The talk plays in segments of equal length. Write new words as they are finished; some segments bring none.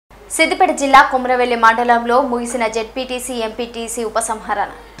సిద్దిపేట జిల్లా కుమ్రవెల్లి మండలంలో ముగిసిన జెడ్పీటీసీ ఎంపీటీసీ ఉపసంహరణ.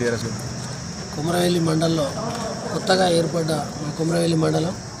 కుమ్రవెల్లి మండలంలో కొత్తగా ఏర్పడ్డ కుమ్రవెల్లి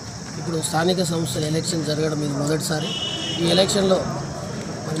మండలం ఇప్పుడు స్థానిక సంస్థల ఎలక్షన్ జరగడం ఇది మొదటిసారి. ఈ ఎలక్షన్లో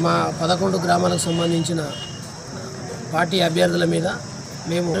మా 11 గ్రామాలకు సంబంధించిన పార్టీ అభ్యర్థుల మీద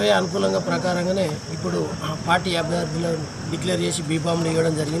మేము అనుకూలంగా ప్రకారంగానే ఇప్పుడు పార్టీ అభ్యర్థులను డిక్లేర్ చేసి బీఫామ్లు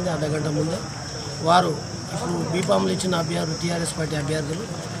ఇవ్వడం జరిగింది. అర్ధగంట ముందే వారు ఇప్పుడు బీఫామ్లు ఇచ్చిన అభ్యర్థులు టీఆర్ఎస్ పార్టీ అభ్యర్థులు,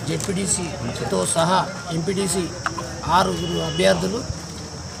 జెడ్పీటీసీతో సహా ఎంపీటీసీ 6 అభ్యర్థులు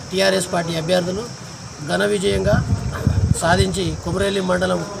టీఆర్ఎస్ పార్టీ అభ్యర్థులు ఘన విజయంగా సాధించి కుమ్రవెల్లి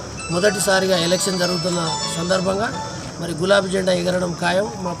మండలం మొదటిసారిగా ఎలక్షన్ జరుగుతున్న సందర్భంగా మరి గులాబీ జెండా ఎగరడం ఖాయం.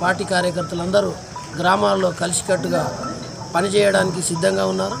 మా పార్టీ కార్యకర్తలందరూ గ్రామాల్లో కలిసికట్టుగా పనిచేయడానికి సిద్ధంగా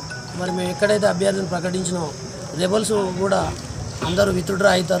ఉన్నారు. మరి మేము ఎక్కడైతే అభ్యర్థిని ప్రకటించినో రెబల్స్ కూడా అందరూ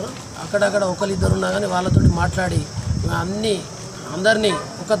విత్డ్రా అవుతారు. అక్కడక్కడ ఒకరిద్దరు ఉన్నా కానీ వాళ్ళతో మాట్లాడి అందరినీ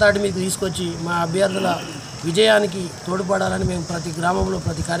ఒక్కతాటి మీద తీసుకొచ్చి మా అభ్యర్థుల విజయానికి తోడ్పడాలని మేము ప్రతి గ్రామంలో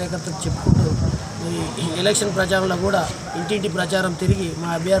ప్రతి కార్యకర్తకు చెప్పుకుంటూ ఈ ఎలక్షన్ ప్రచారంలో కూడా ఇంటింటి ప్రచారం తిరిగి మా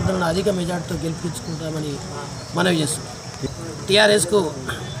అభ్యర్థులను అధిక మెజార్టీతో గెలిపించుకుంటామని మనవి చేస్తాం. టీఆర్ఎస్కు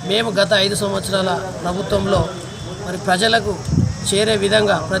మేము గత 5 సంవత్సరాల ప్రభుత్వంలో మరి ప్రజలకు చేరే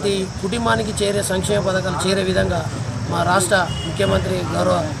విధంగా ప్రతి కుటుంబానికి చేరే సంక్షేమ పథకాలు చేరే విధంగా మా రాష్ట్ర ముఖ్యమంత్రి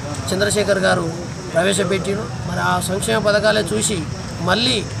గౌరవ చంద్రశేఖర్ గారు ప్రవేశపెట్టిను. మరి ఆ సంక్షేమ పథకాలే చూసి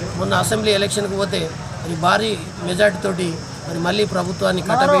మళ్ళీ మొన్న అసెంబ్లీ ఎలక్షన్కి పోతే మరి భారీ మెజార్టీతోటి మరి మళ్ళీ ప్రభుత్వాన్ని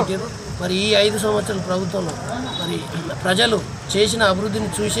కట్టబెట్టారు. మరి ఈ 5 సంవత్సరాల ప్రభుత్వంలో మరి ప్రజలు చేసిన అభివృద్ధిని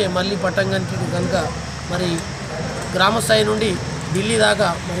చూసే మళ్ళీ పట్టంగానికి కనుక మరి గ్రామ స్థాయి నుండి ఢిల్లీ దాకా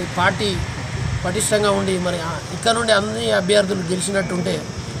మరి పార్టీ పటిష్టంగా ఉండి మరి ఇక్కడ నుండి అన్ని అభ్యర్థులు గెలిచినట్టుంటే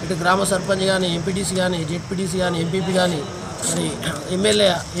ఇటు గ్రామ సర్పంచ్ కానీ ఎంపీటీసీ కానీ జెడ్పీటీసీ కానీ ఎంపీపీ కానీ మరి ఎమ్మెల్యే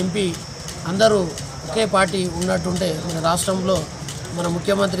ఎంపీ అందరూ ఒకే పార్టీ ఉన్నట్టుంటే మన రాష్ట్రంలో మన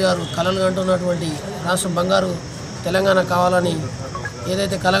ముఖ్యమంత్రి గారు కలలు కంటున్నటువంటి రాష్ట్రం బంగారు తెలంగాణ కావాలని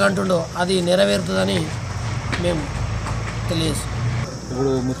ఏదైతే కలగంటుండో అది నెరవేరుతుందని మేము తెలియజేస్తాం.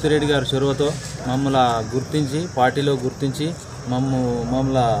 ఇప్పుడు ముత్తిరెడ్డి గారి చొరవతో మమ్మల్ని గుర్తించి పార్టీలో గుర్తించి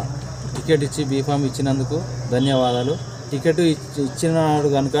మమ్మల్ని టికెట్ ఇచ్చి బీఫామ్ ఇచ్చినందుకు ధన్యవాదాలు. టికెట్ ఇచ్చినాడు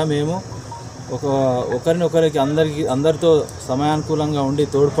కనుక మేము ఒకరికి అందరితో సమయానుకూలంగా ఉండి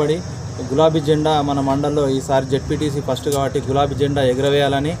తోడ్పడి గులాబీ జెండా మన మండలంలో ఈసారి జెడ్పీటీసీ ఫస్ట్ కాబట్టి గులాబీ జెండా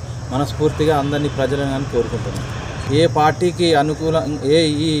ఎగరవేయాలని మనస్ఫూర్తిగా అందరినీ ప్రజలను కోరుకుంటున్నాం. ఏ పార్టీకి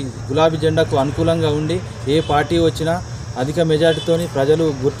ఈ గులాబీ జెండాకు అనుకూలంగా ఉండి ఏ పార్టీ వచ్చినా అధిక మెజార్టీతో ప్రజలు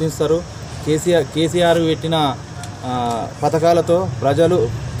గుర్తిస్తారు. కేసీఆర్ పెట్టిన పథకాలతో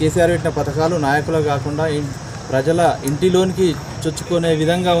కేసీఆర్ పెట్టిన పథకాలు నాయకులు కాకుండా ప్రజల ఇంటిలోనికి చొచ్చుకునే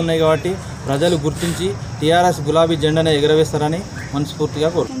విధంగా ఉన్నాయి కాబట్టి ప్రజలు గుర్తించి టీఆర్ఎస్ గులాబీ జెండానే ఎగరవేస్తారని మనస్ఫూర్తిగా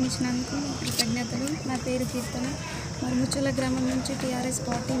కోరుకుంటున్నాను. కృతజ్ఞతలు. నా పేరు కీర్తన. మరి ముచ్చుల గ్రామం నుంచి టీఆర్ఎస్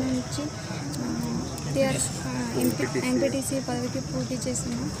పార్టీ నుంచి టీఆర్ఎస్ ఎంపీటీసీ పదవికి పోటీ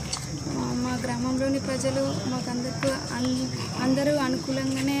చేస్తున్నాం. మా గ్రామంలోని ప్రజలు అందరూ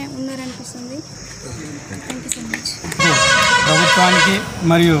అనుకూలంగానే ఉన్నారనిపిస్తుంది. Thank you so much. ప్రభుత్వానికి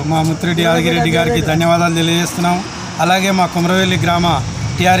మరియు మా ముత్తిరెడ్డి యాదగిరెడ్డి గారికి ధన్యవాదాలు తెలియజేస్తున్నాం. అలాగే మా కుమ్రవెల్లి గ్రామ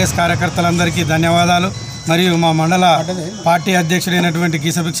టీఆర్ఎస్ కార్యకర్తలందరికీ ధన్యవాదాలు. మరియు మా మండల పార్టీ అధ్యక్షుడైనటువంటి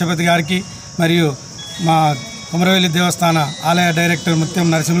గీసభిక్షపతి గారికి మరియు మా కుమ్రవెల్లి దేవస్థాన ఆలయ డైరెక్టర్ ముత్యం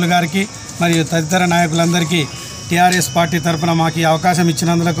నరసింహులు గారికి మరియు తదితర నాయకులందరికీ టీఆర్ఎస్ పార్టీ తరఫున మాకు ఈ అవకాశం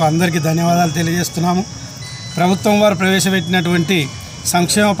ఇచ్చినందుకు అందరికీ ధన్యవాదాలు తెలియజేస్తున్నాము. ప్రభుత్వం వారు ప్రవేశపెట్టినటువంటి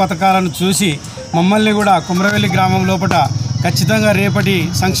సంక్షేమ పథకాలను చూసి మమ్మల్ని కూడా కుమ్రవెల్లి గ్రామం లోపల ఖచ్చితంగా రేపటి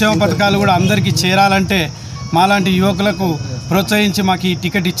సంక్షేమ పథకాలు కూడా అందరికీ చేరాలంటే మాలాంటి యువకులకు ప్రోత్సహించి మాకు ఈ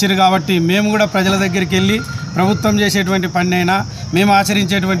టికెట్ ఇచ్చారు కాబట్టి మేము కూడా ప్రజల దగ్గరికి వెళ్ళి ప్రభుత్వం చేసేటువంటి పని అయినా మేము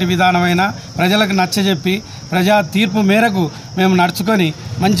ఆచరించేటువంటి విధానమైనా ప్రజలకు నచ్చజెప్పి ప్రజా తీర్పు మేరకు మేము నడుచుకొని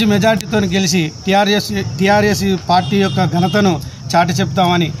మంచి మెజార్టీతో గెలిచి టీఆర్ఎస్ పార్టీ యొక్క ఘనతను చాటి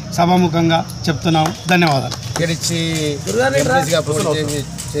చెప్తామని సభాముఖంగా చెప్తున్నాము. ధన్యవాదాలు.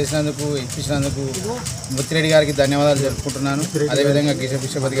 చేసినందుకు ఇప్పించినందుకు ముత్తిరెడ్డి గారికి ధన్యవాదాలు చెప్పుకుంటున్నాను. అదేవిధంగా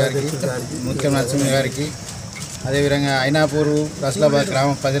గీసభిక్షపతి గారికి, ముత్యం నరసింహ గారికి, అదేవిధంగా ఐనాపూరు రస్లాబాద్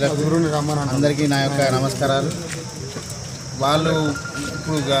గ్రామ ప్రజలకు అందరికీ నా యొక్క నమస్కారాలు.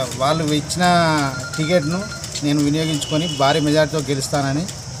 వాళ్ళు ఇచ్చిన టికెట్ను నేను వినియోగించుకొని భారీ మెజార్టీతో గెలుస్తానని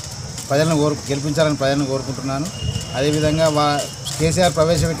గెలిపించాలని ప్రజలను కోరుకుంటున్నాను. అదేవిధంగా కేసీఆర్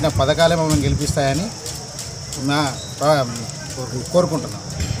ప్రవేశపెట్టిన పథకాలే మమ్మల్ని గెలిపిస్తాయని కోరుకుంటున్నాను.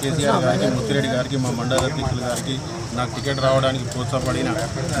 కేసీఆర్ గారికి, ముత్తిరెడ్డి గారికి, మా మండల అధ్యక్షుల గారికి, నాకు టికెట్ రావడానికి ప్రోత్సాహపడిన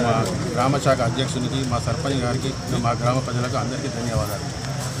మా గ్రామ శాఖ అధ్యక్షునికి, మా సర్పంచ్ గారికి, మా గ్రామ ప్రజలకు అందరికీ ధన్యవాదాలు.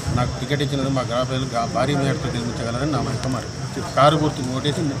 నాకు టికెట్ ఇచ్చినందుకు మా గ్రామ ప్రజలు భారీ మేరతో గెలిపించగలరని నా మాట. మరి కారు గుర్తు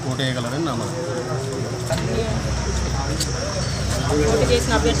ఓటేసి ఓటేయగలరని నా మాట. పోటీ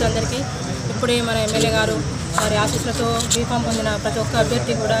చేసిన అభ్యర్థులందరికీ ఇప్పుడే మన ఎమ్మెల్యే గారు వారి ఆశీస్సులతో బీఫామ్ పొందిన ప్రతి ఒక్క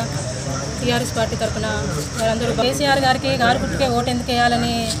అభ్యర్థి కూడా టీఆర్ఎస్ పార్టీ తరఫున వారందరూ కేసీఆర్ గారికి గారు గుర్తుకే ఓటు ఎందుకు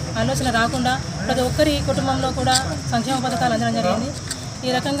వేయాలని ఆలోచన రాకుండా ప్రతి ఒక్కరి కుటుంబంలో కూడా సంక్షేమ పథకాలు అందడం జరిగింది.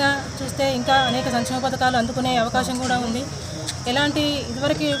 ఈ రకంగా చూస్తే ఇంకా అనేక సంక్షేమ పథకాలు అందుకునే అవకాశం కూడా ఉంది. ఎలాంటి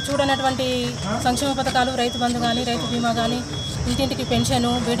ఇదివరకు చూడనటువంటి సంక్షేమ పథకాలు, రైతు బంధు కానీ, రైతు బీమా కానీ, ఇంటింటికి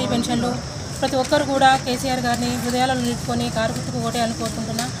పెన్షను, బేటీ పెన్షన్లు ప్రతి ఒక్కరు కూడా కేసీఆర్ గారిని హృదయాలను నిలుపుకొని కారు గుర్తుకు ఓటేయాలని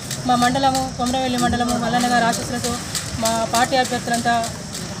కోరుకుంటున్నా. మా మండలము కొమరవెల్లి మండలము మల్లన్న గారి ఆశీస్సులతో మా పార్టీ అభ్యర్థులంతా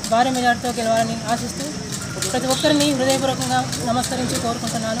భారీ మెజార్టీతో గెలవాలని ఆశిస్తూ ప్రతి ఒక్కరిని హృదయపూర్వకంగా నమస్కరించి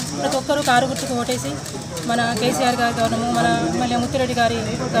కోరుకుంటున్నాను. ప్రతి ఒక్కరూ కారు గుర్తుకు ఓటేసి మన కేసీఆర్ గారి గౌరవము, మన ఎమ్మెల్యే ముత్తిరెడ్డి గారి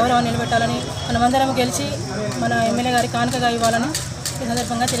గౌరవాన్ని నిలబెట్టాలని, మనమందరం గెలిచి మన ఎమ్మెల్యే గారి కానుకగా ఇవ్వాలని ఈ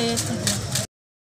సందర్భంగా తెలియజేస్తున్నాను.